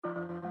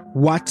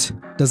What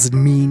does it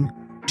mean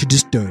to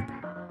disturb?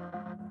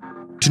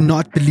 To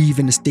not believe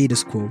in a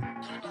status quo.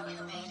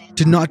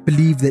 To not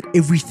believe that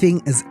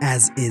everything is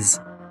as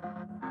is.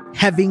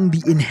 Having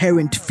the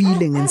inherent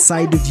feeling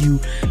inside of you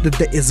that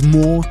there is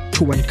more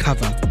to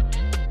uncover.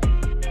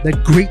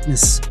 That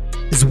greatness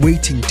is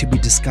waiting to be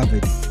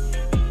discovered.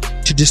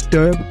 To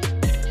disturb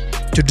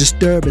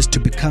is to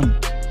become.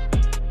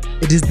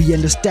 It is the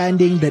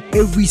understanding that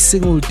every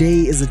single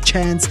day is a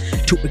chance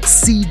to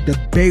exceed the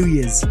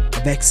barriers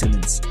of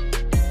excellence.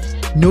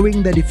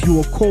 Knowing that if you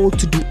are called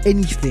to do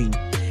anything,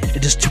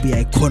 it is to be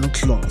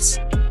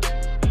iconoclast.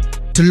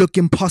 To look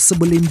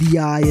impossible in the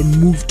eye and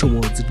move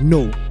towards it.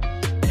 No,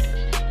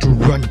 to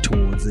run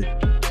towards it.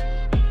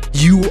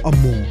 You are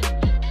more.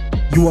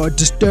 You are a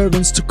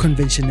disturbance to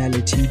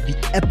conventionality,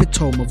 the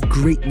epitome of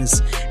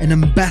greatness, an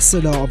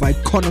ambassador of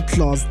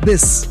iconoclast.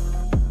 This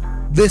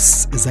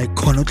is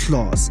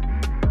iconoclast.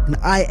 And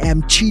I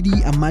am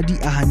Chidi Amadi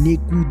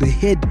Ahaneku, the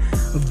head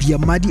of the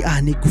Amadi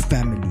Ahaneku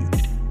family.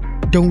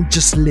 Don't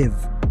just live.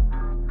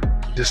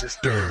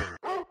 Disturb.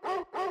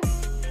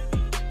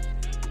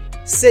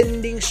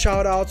 Sending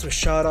shout-outs with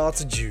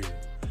shout-outs due.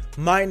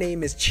 My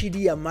name is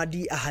Chidi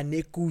Amadi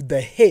Ahaneku,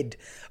 the head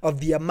of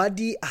the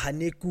Amadi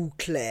Ahaneku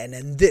clan,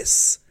 and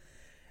this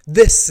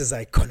is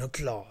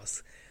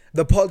Iconoclast,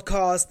 the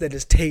podcast that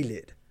is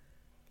tailored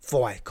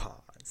for icons.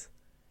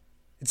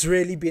 It's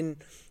really been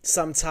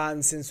some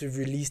time since we've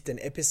released an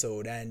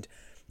episode, and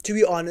to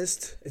be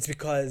honest, it's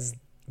because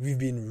we've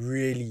been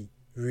really,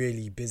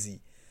 really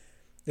busy.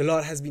 A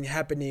lot has been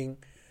happening.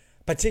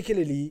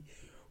 Particularly,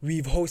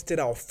 we've hosted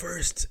our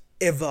first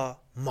ever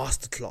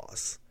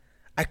masterclass,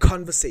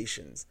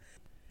 iConversations.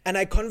 And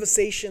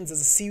iConversations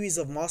is a series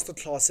of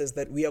masterclasses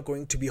that we are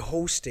going to be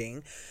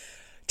hosting,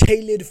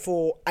 tailored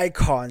for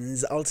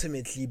icons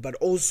ultimately, but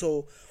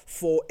also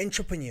for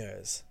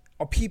entrepreneurs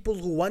or people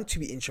who want to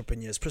be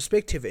entrepreneurs,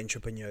 prospective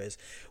entrepreneurs,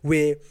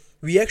 where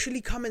we actually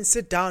come and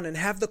sit down and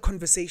have the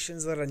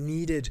conversations that are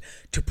needed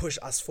to push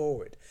us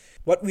forward.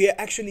 What we are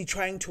actually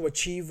trying to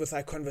achieve with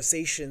our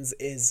conversations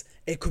is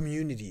a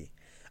community,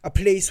 a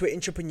place where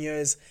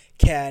entrepreneurs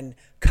can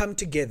come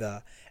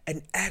together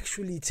and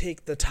actually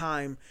take the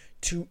time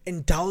to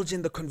indulge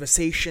in the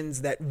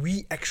conversations that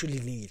we actually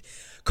need.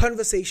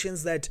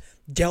 Conversations that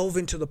delve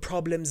into the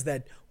problems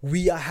that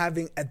we are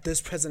having at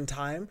this present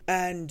time,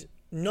 and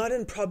not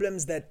in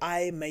problems that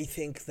I may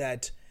think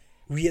that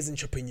we as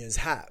entrepreneurs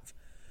have.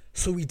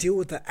 So we deal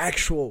with the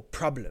actual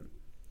problem.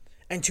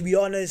 And to be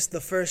honest,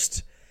 the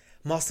first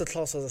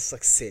masterclass was a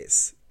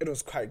success. It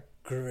was quite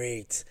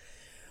great.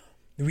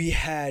 We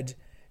had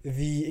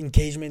the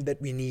engagement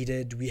that we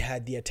needed. We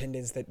had the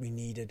attendance that we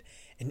needed.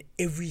 And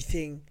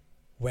everything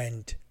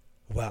went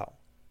well.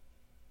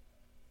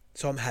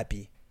 So I'm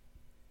happy.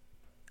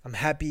 I'm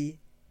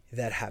happy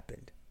that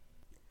happened.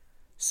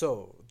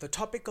 So the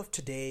topic of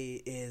today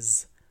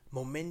is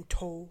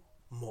Momento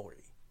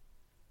Mori.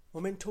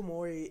 Memento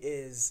Mori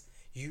is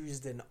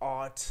used in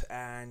art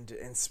and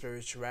in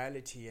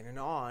spirituality. And in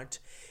art,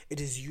 it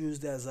is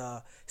used as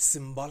a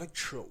symbolic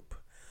trope.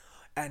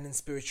 And in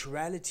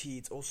spirituality,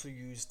 it's also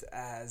used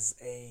as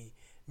a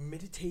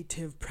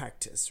meditative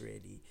practice,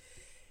 really.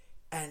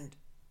 And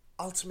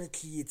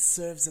ultimately, it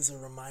serves as a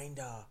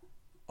reminder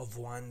of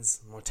one's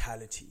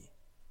mortality.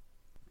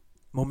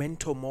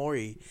 Momento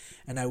Mori,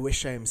 and I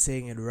wish I am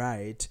saying it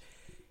right,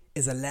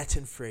 is a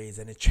Latin phrase,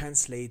 and it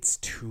translates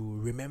to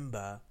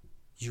remember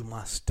you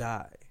must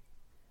die,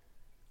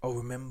 or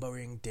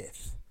remembering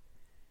death.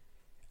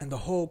 And the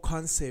whole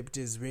concept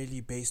is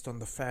really based on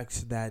the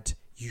fact that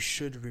you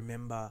should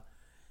remember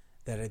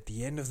that at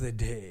the end of the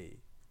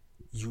day,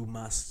 you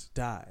must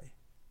die.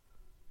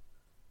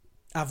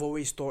 I've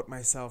always thought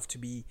myself to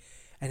be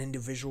an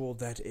individual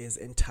that is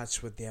in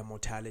touch with their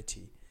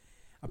mortality,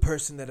 a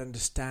person that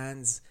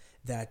understands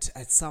that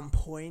at some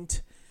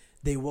point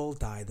they will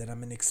die, that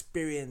I'm an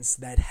experience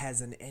that has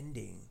an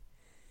ending.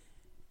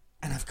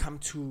 And I've come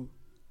to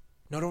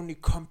not only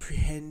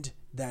comprehend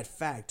that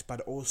fact, but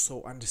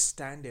also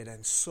understand it.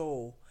 And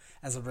so,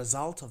 as a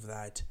result of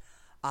that,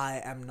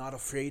 I am not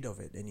afraid of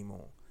it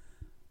anymore.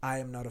 I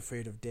am not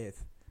afraid of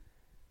death.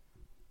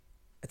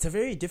 It's a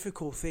very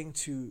difficult thing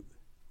to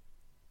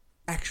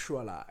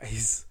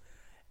actualize,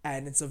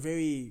 and it's a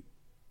very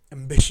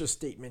ambitious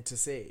statement to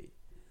say.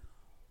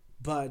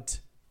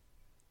 But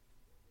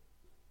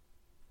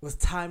with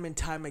time and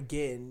time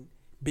again,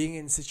 being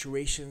in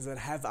situations that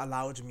have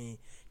allowed me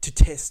to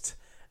test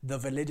the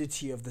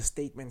validity of the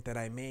statement that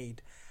I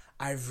made,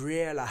 I've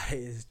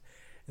realized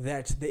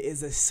that there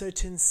is a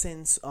certain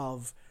sense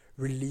of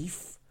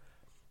relief,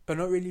 but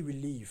not really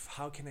relief.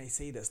 How can I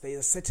say this?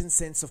 There's a certain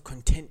sense of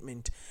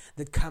contentment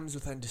that comes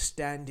with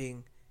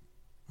understanding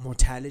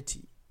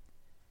mortality.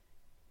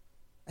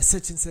 A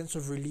certain sense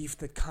of relief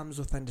that comes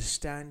with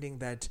understanding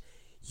that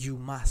you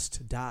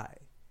must die,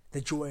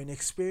 that you are an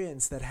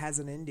experience that has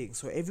an ending.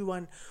 So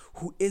everyone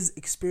who is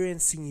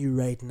experiencing you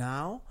right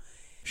now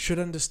should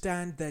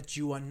understand that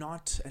you are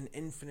not an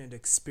infinite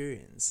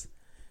experience,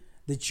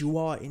 that you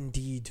are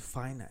indeed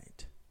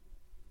finite.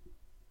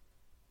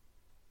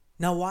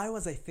 Now, why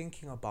was I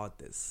thinking about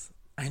this?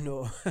 I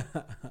know.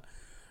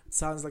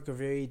 Sounds like a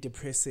very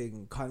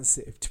depressing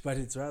concept, but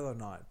it's rather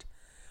not.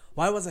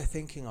 Why was I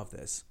thinking of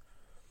this?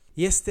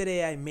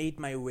 Yesterday I made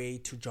my way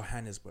to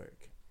Johannesburg.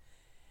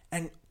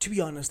 And to be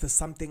honest, there's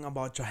something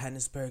about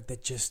Johannesburg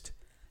that just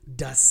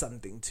does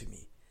something to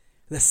me.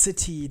 The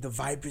city, the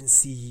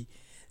vibrancy,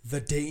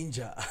 the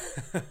danger.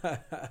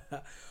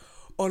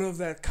 All of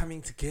that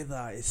coming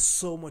together is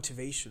so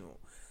motivational.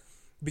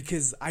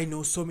 Because I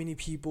know so many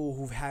people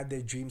who've had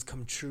their dreams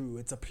come true.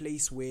 It's a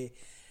place where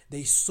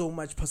there's so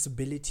much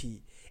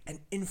possibility, an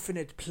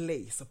infinite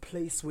place, a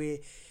place where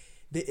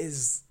there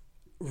is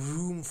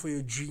room for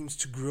your dreams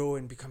to grow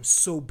and become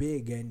so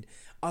big, and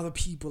other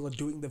people are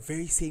doing the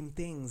very same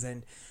things,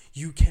 and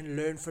you can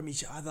learn from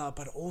each other,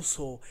 but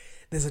also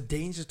there's a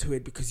danger to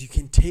it because you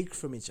can take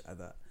from each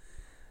other.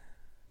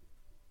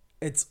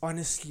 It's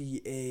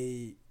honestly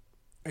a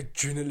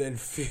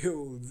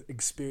adrenaline-filled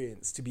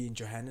experience to be in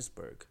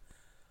Johannesburg.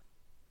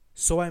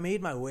 So I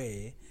made my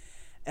way,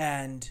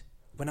 and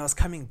when I was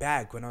driving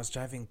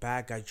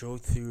back, I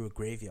drove through a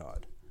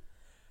graveyard.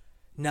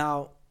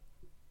 Now,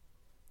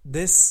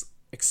 this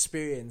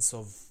experience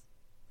of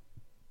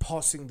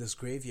passing this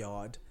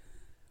graveyard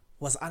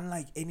was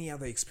unlike any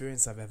other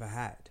experience I've ever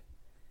had.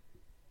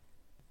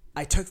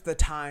 I took the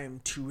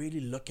time to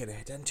really look at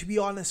it, and to be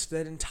honest,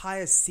 that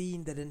entire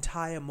scene, that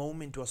entire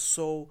moment was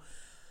so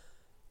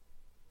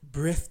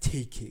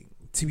breathtaking.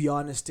 To be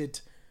honest,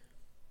 it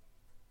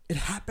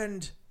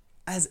happened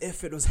as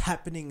if it was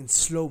happening in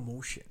slow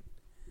motion.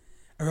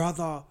 A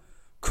rather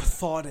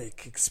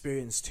cathartic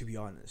experience, to be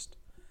honest.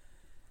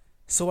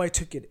 So I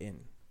took it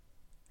in,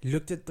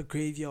 looked at the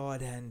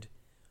graveyard, and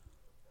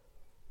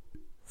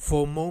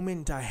for a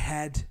moment I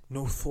had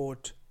no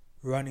thought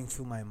running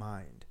through my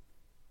mind.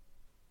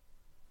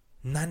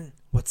 None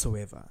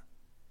whatsoever.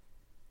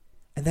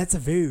 And that's a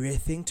very rare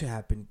thing to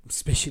happen,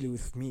 especially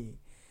with me.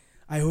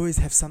 I always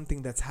have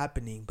something that's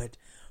happening, but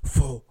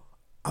for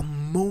a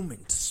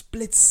moment,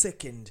 split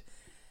second,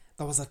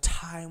 there was a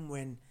time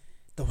when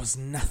there was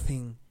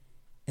nothing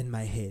in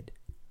my head.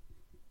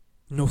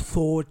 No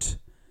thought,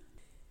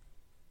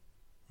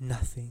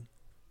 nothing.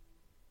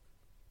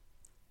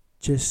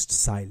 Just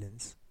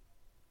silence.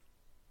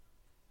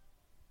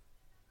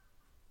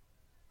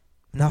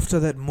 And after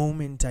that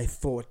moment, I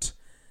thought,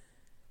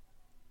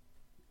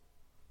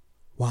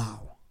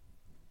 wow.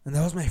 And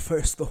that was my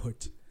first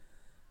thought.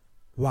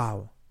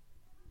 Wow.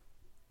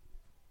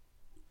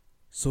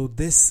 So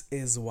this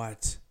is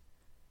what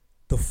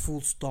the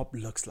full stop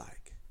looks like.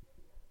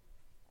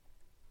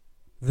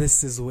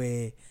 This is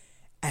where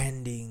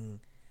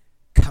ending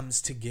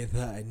comes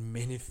together and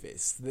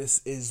manifests.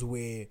 This is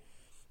where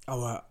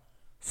our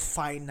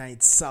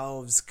finite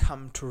selves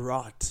come to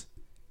rot.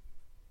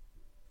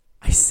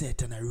 I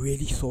sat and I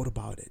really thought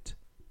about it.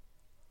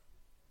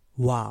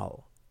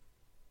 Wow.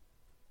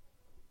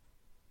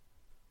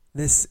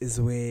 This is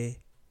where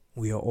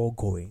we are all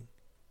going.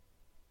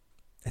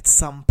 At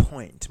some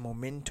point,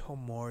 Momento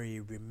Mori,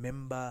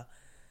 remember,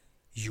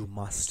 you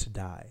must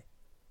die.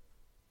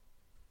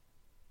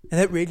 And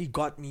that really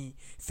got me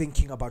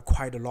thinking about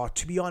quite a lot.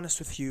 To be honest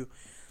with you,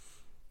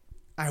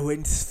 I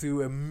went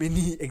through a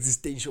mini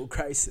existential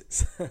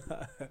crisis.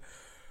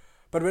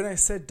 But when I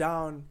sat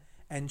down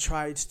and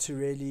tried to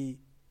really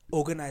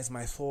organize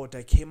my thought,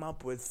 I came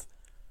up with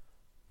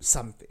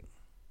something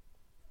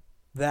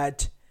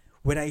that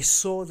when I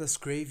saw this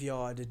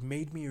graveyard, it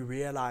made me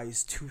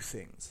realize two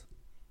things.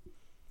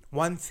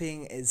 One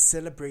thing is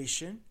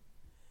celebration,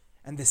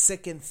 and the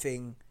second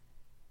thing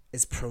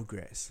is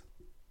progress.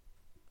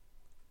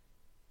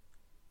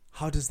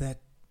 What does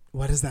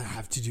that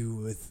have to do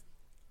with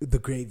the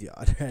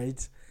graveyard,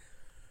 right?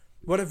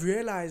 What I've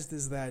realized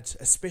is that,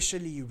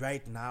 especially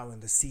right now in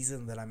the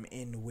season that I'm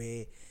in,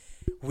 where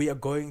we are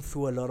going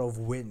through a lot of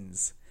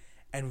wins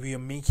and we are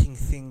making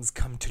things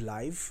come to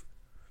life,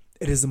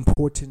 it is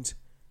important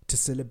to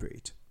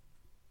celebrate.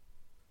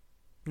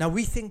 Now,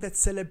 we think that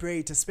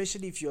celebrate,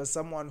 especially if you're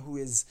someone who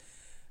is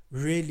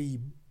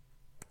really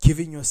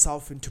giving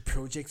yourself into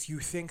projects, you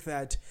think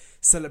that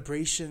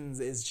celebrations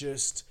is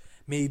just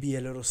maybe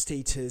a little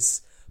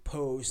status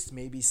post,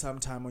 maybe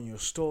sometime on your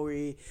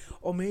story,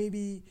 or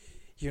maybe,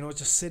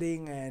 just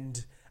sitting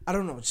and, I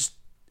don't know, just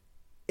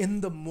in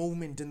the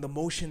moment, in the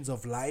motions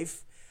of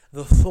life.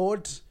 The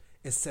thought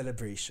is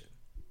celebration.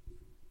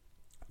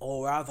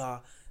 Or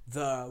rather,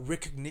 the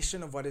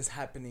recognition of what is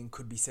happening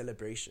could be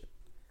celebration.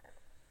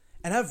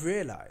 And I've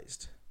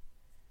realized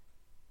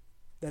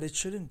that it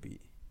shouldn't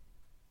be.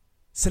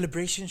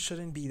 Celebration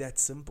shouldn't be that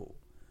simple.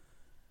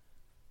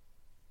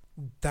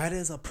 That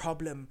is a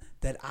problem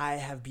that I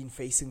have been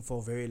facing for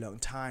a very long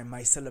time.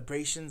 My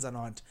celebrations are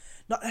not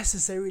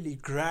necessarily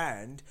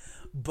grand,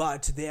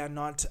 but they are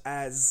not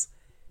as,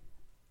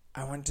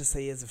 I want to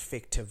say, as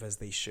effective as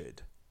they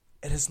should.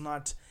 It is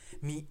not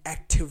me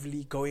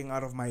actively going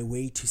out of my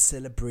way to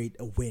celebrate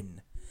a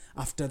win.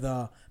 After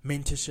the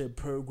mentorship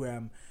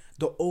program,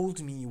 the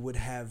old me would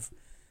have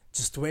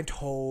just went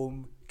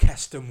home,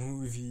 catched a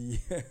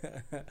movie,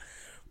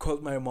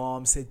 called my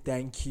mom, said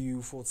thank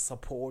you for the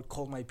support,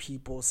 called my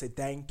people, said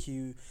thank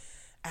you,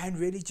 and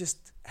really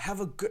just have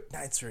a good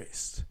night's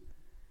rest.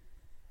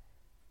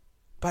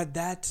 But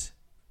that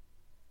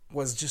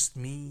was just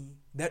me.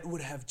 That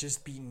would have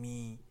just been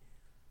me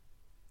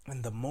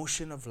in the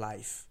motion of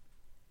life,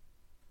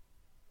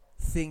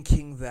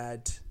 thinking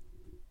that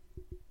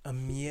a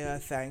mere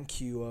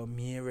thank you or a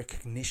mere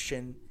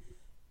recognition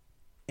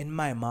in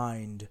my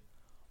mind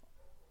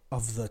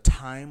of the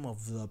time,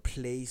 of the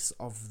place,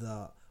 of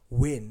the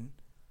win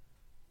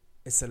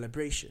is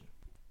celebration.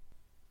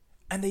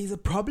 And there is a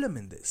problem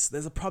in this.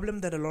 There's a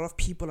problem that a lot of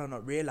people are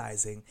not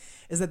realizing,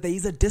 is that there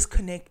is a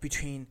disconnect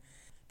between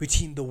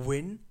the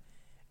win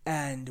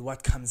and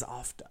what comes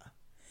after.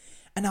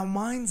 And our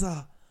minds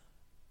are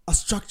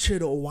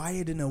structured or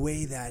wired in a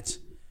way that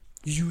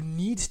you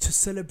need to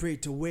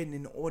celebrate a win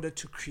in order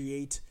to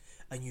create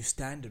a new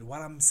standard.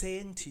 What I'm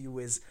saying to you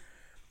is,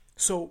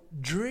 so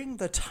during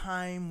the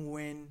time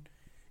when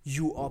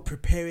you are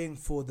preparing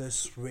for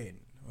this win,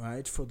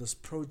 right, for this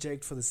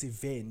project, for this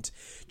event,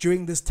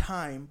 during this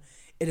time,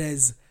 it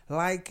is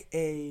like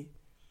I'd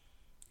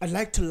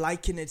like to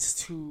liken it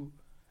to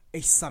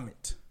a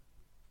summit.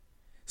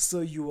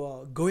 So you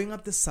are going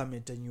up the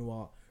summit and you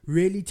are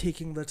really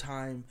taking the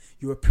time,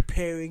 you are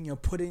preparing, you're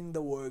putting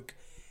the work,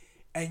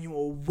 and you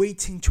are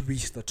waiting to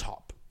reach the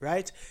top,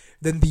 right?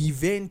 Then the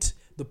event,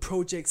 the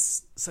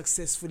project's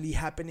successfully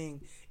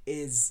happening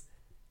is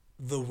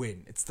the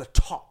win. It's the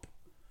top,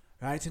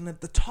 right? And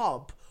at the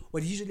top,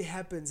 what usually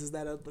happens is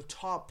that at the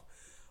top,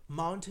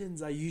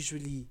 mountains are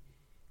usually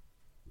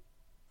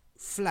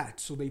flat,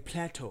 so they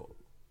plateau.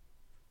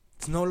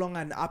 It's no longer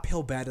an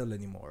uphill battle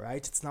anymore,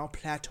 right? It's now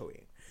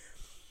plateauing.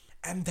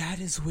 And that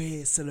is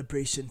where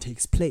celebration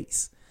takes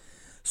place.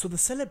 So the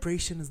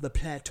celebration is the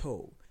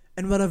plateau.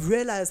 And what I've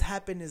realized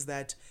happened is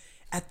that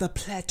at the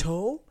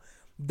plateau,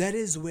 that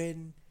is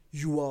when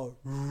you are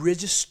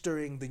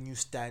registering the new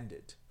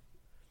standard.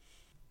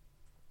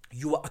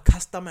 You are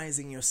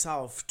customizing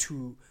yourself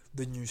to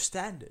the new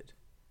standard.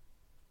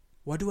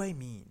 What do I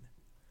mean?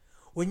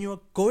 When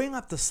you're going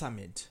up the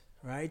summit,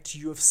 right,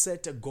 you have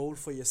set a goal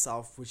for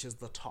yourself, which is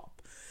the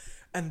top.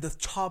 And the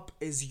top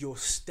is your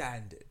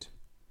standard.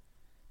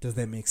 Does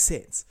that make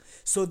sense?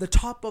 So the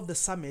top of the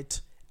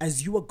summit,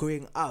 as you are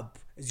going up,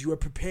 as you are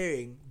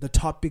preparing, the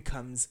top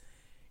becomes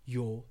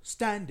your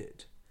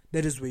standard.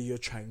 That is where you're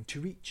trying to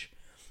reach.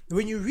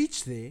 When you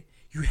reach there,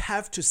 you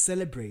have to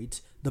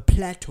celebrate the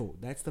plateau.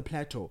 That's the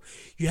plateau.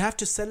 You have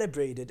to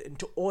celebrate it in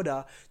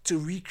order to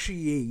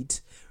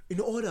recreate,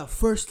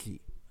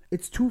 firstly,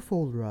 it's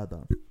twofold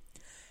rather.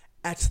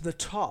 At the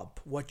top,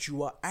 what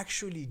you are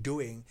actually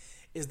doing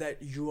is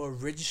that you are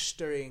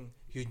registering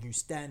your new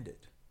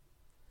standard.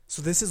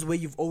 So this is where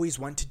you've always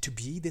wanted to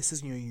be. This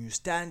is your new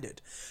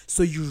standard.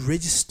 So you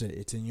register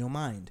it in your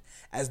mind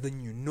as the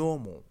new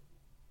normal.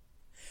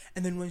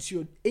 And then once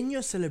you're in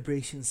your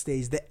celebration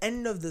stage, the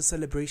end of the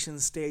celebration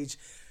stage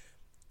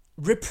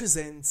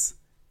represents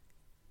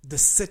the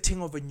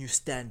setting of a new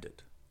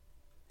standard.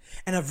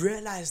 And I've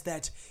realized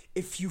that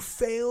if you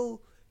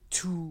fail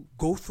to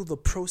go through the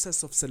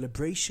process of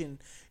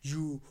celebration,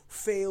 you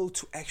fail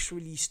to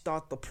actually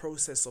start the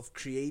process of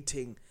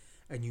creating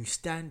a new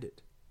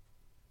standard.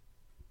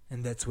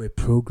 And that's where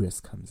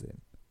progress comes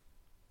in.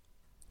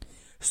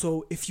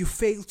 So if you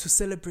fail to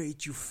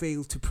celebrate, you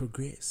fail to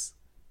progress.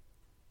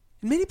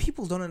 And many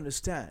people don't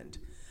understand.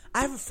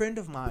 I have a friend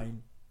of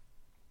mine,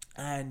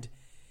 and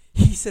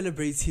he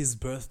celebrates his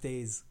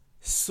birthdays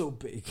so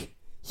big.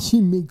 He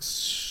makes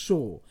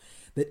sure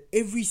that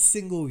every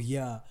single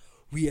year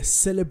we are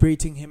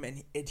celebrating him,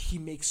 and he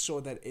makes sure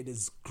that it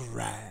is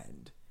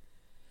grand.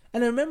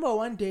 And I remember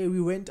one day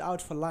we went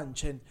out for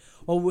lunch, and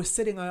while we were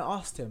sitting, I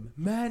asked him,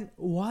 man,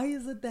 why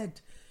is it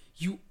that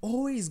you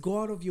always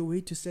go out of your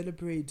way to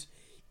celebrate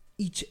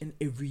each and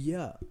every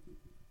year?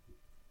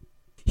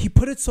 He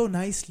put it so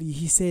nicely.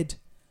 He said,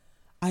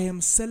 I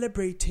am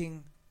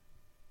celebrating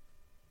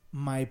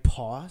my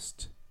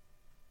past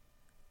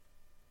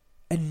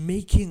and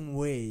making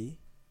way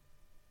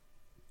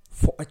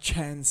for a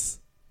chance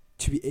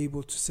to be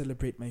able to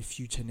celebrate my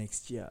future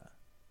next year.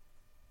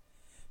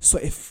 So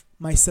if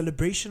my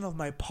celebration of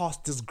my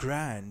past is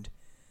grand,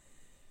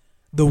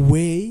 the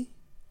way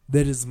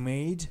that is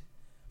made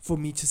for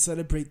me to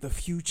celebrate the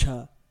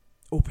future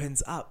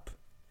opens up.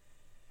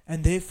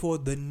 And therefore,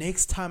 the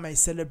next time I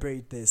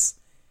celebrate this,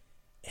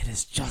 it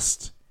is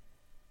just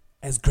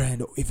as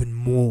grand or even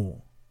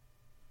more.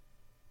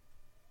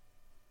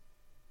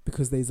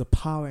 Because there is a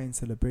power in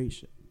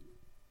celebration.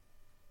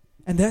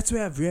 And that's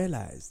where I've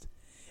realized.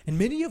 And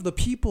many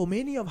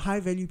of high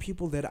value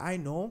people that I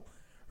know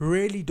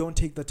really don't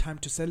take the time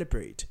to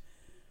celebrate.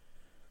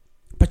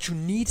 But you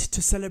need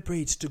to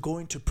celebrate to go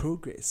into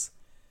progress.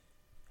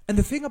 And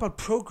the thing about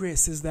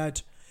progress is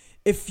that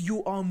if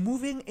you are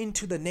moving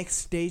into the next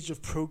stage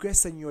of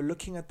progress and you're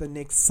looking at the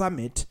next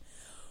summit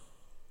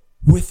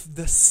with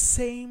the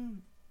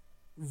same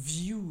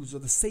views or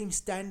the same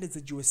standards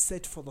that you were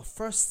set for the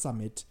first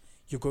summit,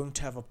 you're going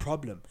to have a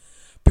problem.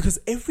 Because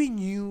every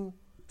new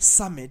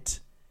summit,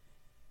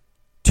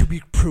 to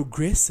be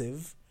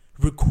progressive,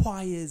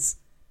 requires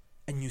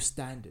a new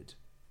standard.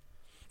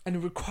 And it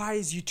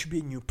requires you to be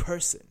a new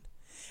person.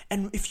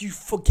 And if you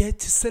forget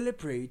to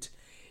celebrate,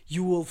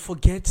 you will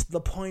forget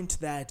the point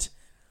that,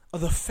 or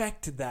the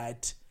fact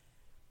that,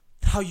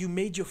 how you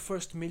made your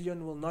first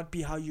million will not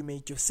be how you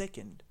made your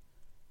second.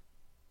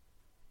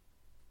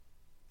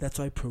 That's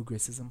why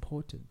progress is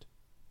important.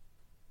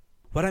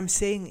 What I'm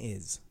saying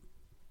is,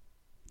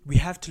 we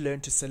have to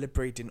learn to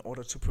celebrate in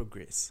order to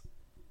progress.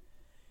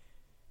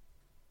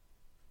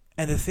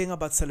 And the thing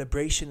about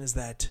celebration is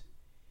that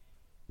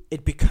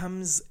it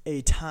becomes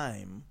a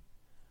time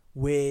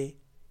where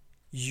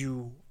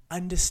you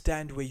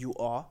understand where you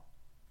are,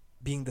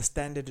 being the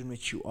standard in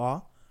which you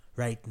are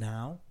right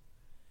now.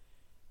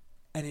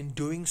 And in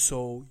doing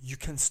so, you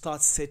can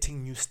start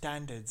setting new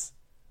standards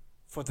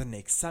for the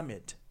next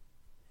summit.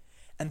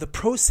 And the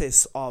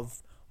process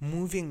of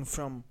moving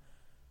from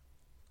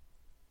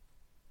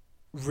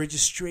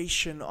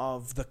registration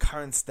of the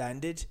current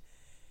standard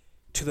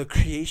to the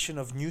creation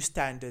of new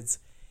standards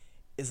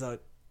is a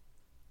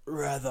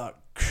rather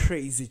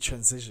crazy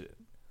transition,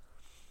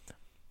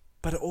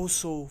 but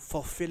also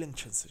fulfilling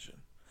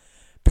transition,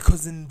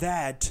 because in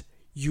that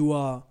you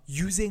are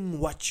using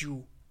what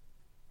you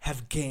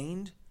have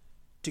gained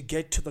to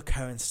get to the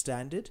current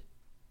standard,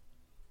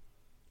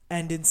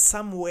 and in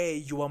some way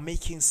you are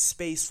making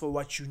space for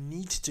what you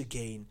need to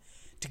gain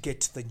to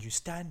get to the new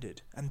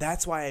standard. And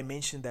that's why I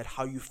mentioned that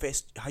how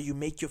you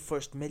make your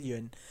first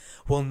million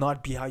will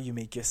not be how you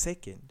make your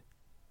second.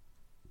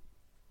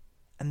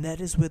 And that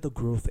is where the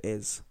growth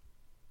is.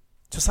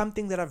 So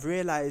something that I've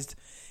realized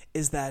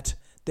is that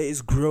there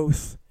is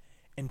growth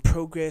in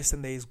progress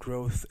and there is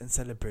growth in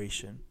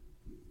celebration.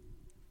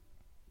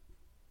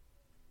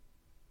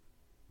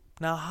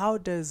 Now, how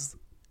does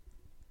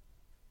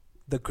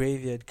the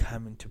graveyard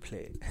come into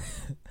play?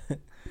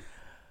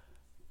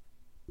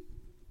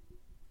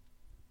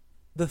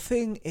 The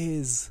thing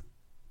is,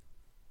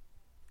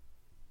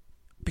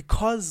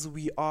 because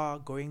we are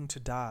going to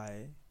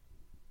die,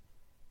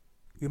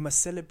 we must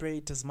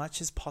celebrate as much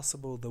as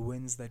possible the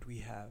wins that we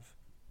have.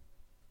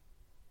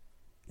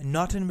 And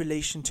not in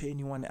relation to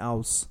anyone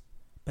else,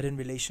 but in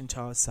relation to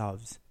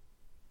ourselves.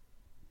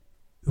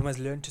 We must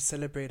learn to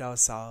celebrate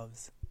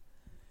ourselves.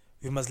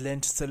 We must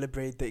learn to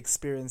celebrate the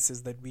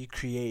experiences that we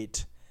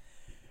create.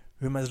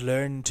 We must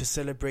learn to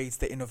celebrate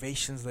the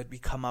innovations that we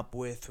come up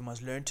with. We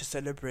must learn to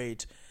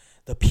celebrate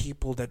the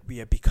people that we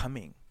are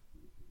becoming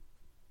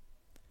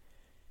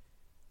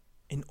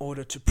in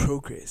order to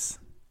progress.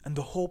 And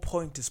the whole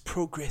point is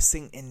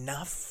progressing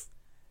enough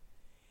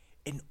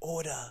in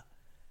order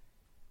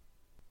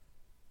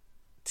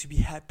to be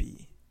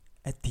happy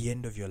at the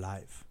end of your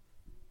life.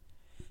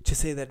 To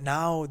say that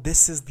now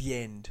this is the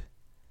end,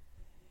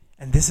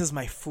 and this is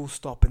my full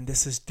stop, and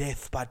this is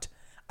death, but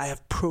I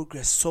have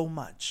progressed so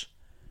much.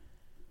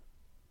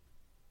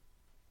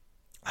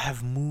 I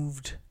have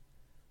moved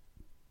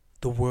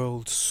the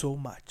world so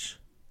much.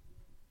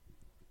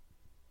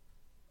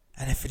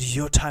 And if it is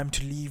your time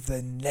to leave,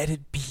 then let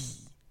it be.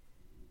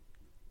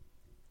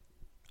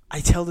 I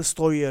tell this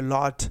story a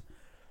lot.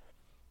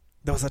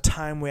 There was a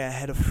time where I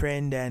had a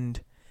friend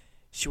and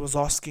she was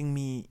asking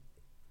me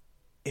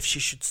if she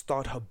should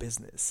start her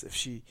business, if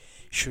she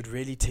should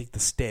really take the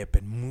step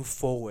and move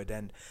forward.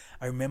 And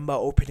I remember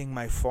opening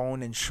my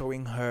phone and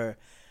showing her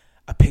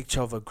a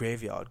picture of a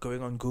graveyard,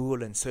 going on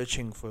Google and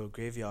searching for a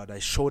graveyard. I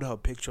showed her a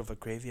picture of a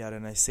graveyard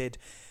and I said,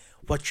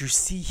 what you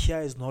see here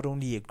is not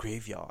only a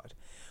graveyard.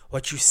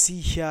 What you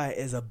see here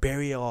is a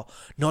burial,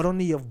 not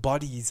only of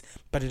bodies,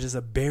 but it is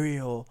a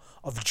burial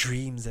of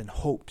dreams and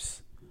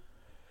hopes.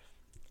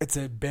 It's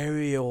a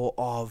burial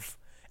of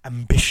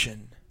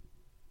ambition.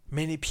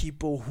 Many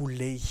people who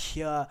lay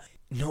here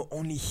not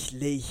only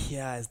lay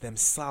here as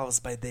themselves,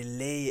 but they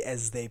lay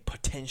as their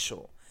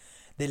potential.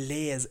 They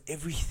lay as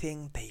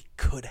everything they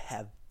could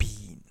have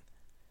been.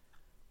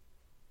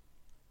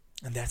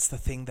 And that's the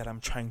thing that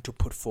I'm trying to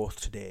put forth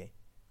today.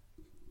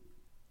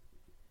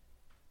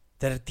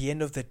 That at the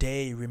end of the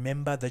day,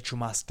 remember that you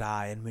must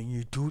die. And when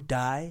you do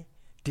die,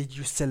 did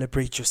you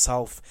celebrate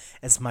yourself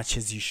as much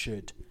as you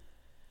should?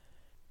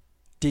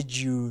 Did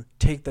you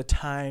take the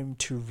time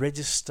to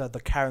register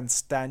the current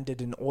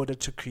standard in order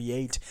to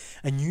create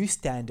a new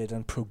standard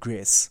and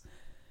progress?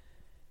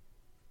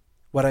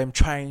 What I'm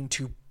trying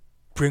to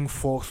bring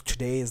forth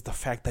today is the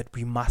fact that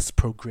we must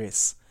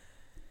progress.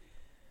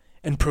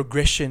 And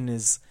progression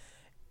is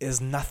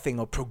nothing,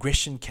 or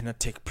progression cannot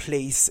take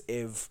place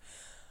if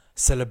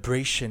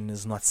celebration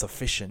is not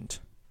sufficient.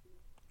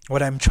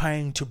 What I'm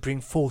trying to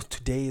bring forth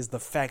today is the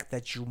fact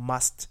that you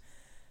must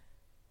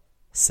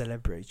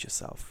celebrate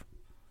yourself.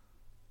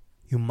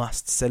 You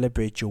must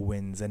celebrate your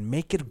wins and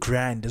make it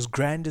grand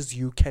as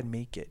you can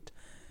make it.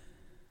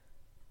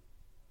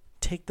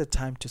 Take the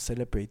time to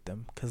celebrate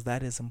them, because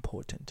that is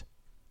important.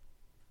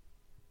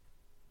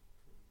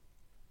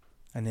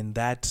 And in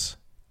that,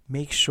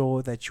 make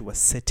sure that you are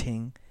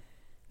setting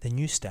the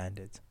new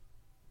standard.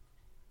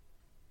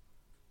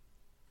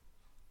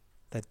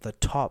 That the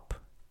top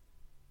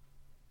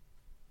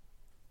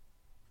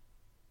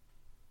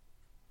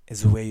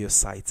is where your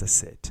sights are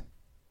set.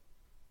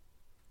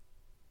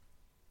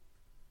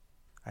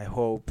 I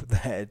hope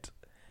that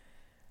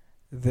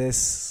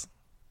this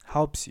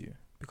helps you,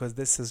 because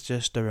this is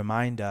just a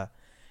reminder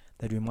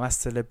that we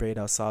must celebrate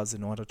ourselves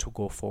in order to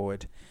go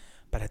forward.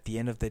 But at the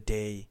end of the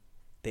day,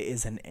 there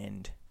is an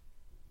end.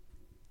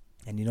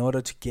 And in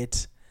order to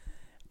get,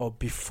 or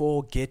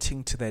before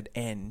getting to that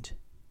end,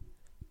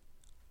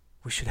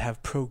 we should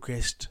have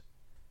progressed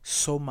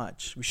so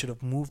much. We should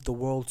have moved the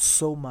world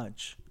so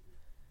much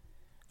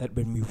that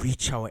when we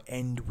reach our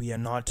end, we are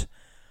not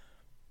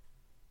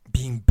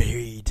being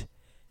buried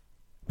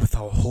with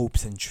our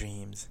hopes and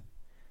dreams.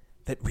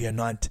 That we are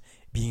not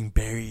being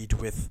buried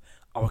with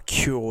our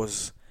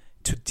cures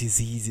to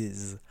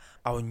diseases,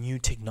 our new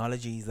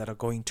technologies that are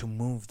going to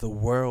move the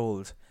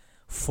world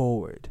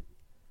forward.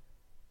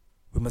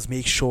 We must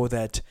make sure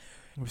that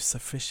we've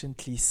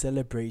sufficiently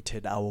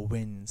celebrated our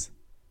wins,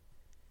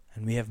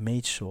 and we have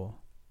made sure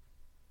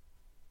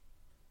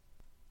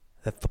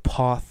that the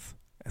path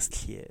is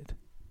cleared,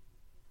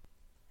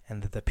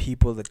 and that the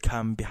people that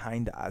come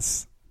behind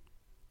us,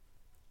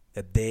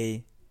 that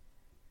they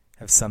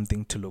have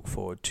something to look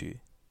forward to.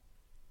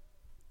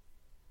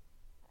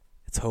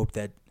 Let's hope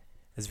that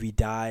as we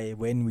die,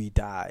 when we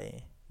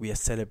die, we are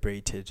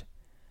celebrated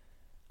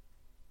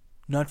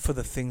not for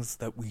the things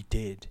that we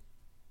did,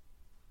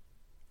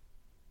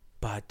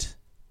 but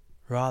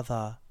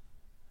rather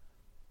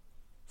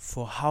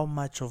for how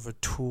much of a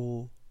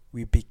tool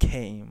we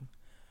became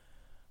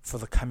for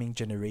the coming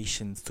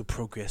generations to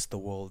progress the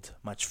world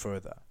much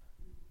further.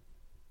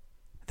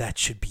 That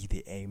should be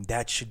the aim.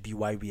 That should be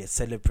why we are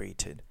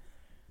celebrated.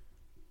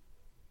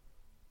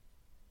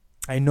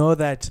 I know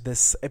that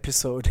this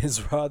episode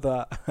is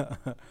rather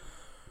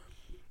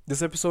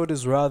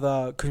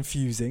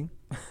confusing,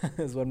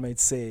 as one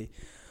might say.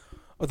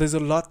 Or there's a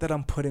lot that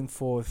I'm putting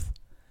forth,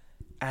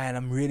 and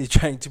I'm really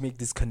trying to make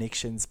these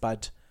connections.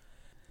 But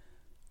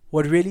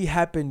what really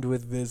happened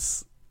with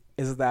this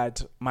is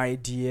that my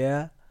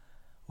idea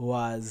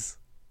was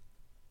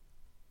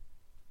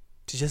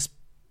to just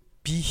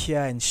be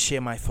here and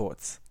share my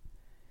thoughts.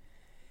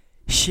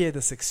 Share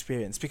this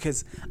experience,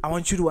 because I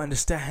want you to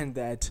understand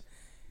that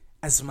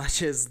as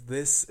much as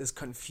this is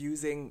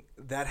confusing,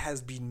 that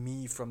has been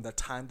me from the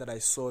time that I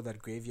saw that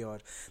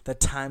graveyard, the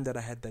time that I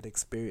had that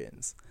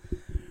experience.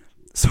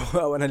 So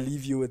I want to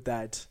leave you with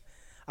that.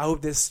 I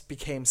hope this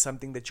became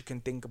something that you can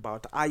think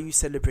about. Are you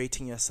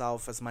celebrating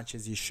yourself as much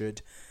as you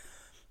should?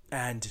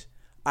 And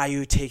are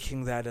you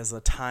taking that as a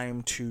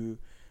time to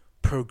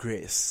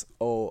progress,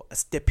 or a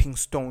stepping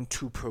stone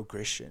to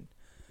progression?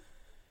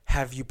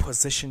 Have you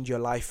positioned your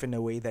life in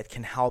a way that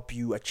can help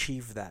you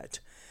achieve that?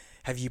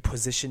 Have you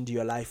positioned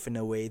your life in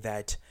a way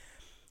that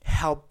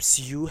helps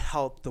you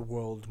help the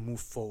world move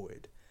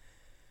forward?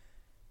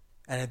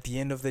 And at the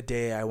end of the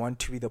day, I want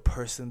to be the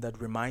person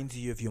that reminds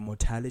you of your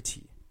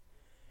mortality,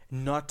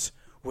 not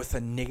with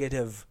a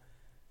negative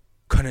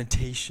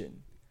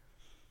connotation,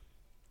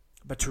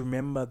 but to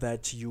remember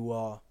that you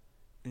are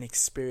an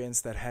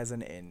experience that has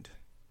an end,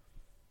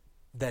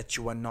 that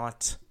you are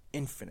not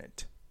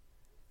infinite,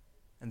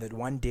 and that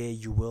one day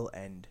you will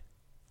end.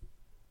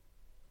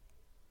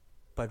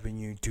 But when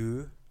you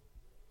do,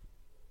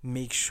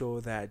 make sure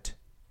that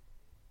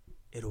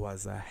it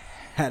was a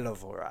hell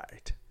of a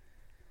ride.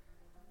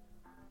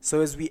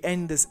 So as we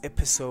end this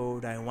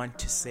episode, I want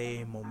to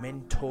say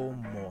Momento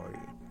Mori.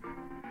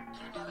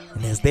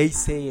 And as they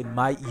say in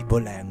my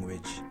Igbo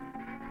language,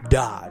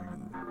 Dalu.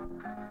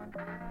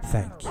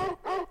 Thank you.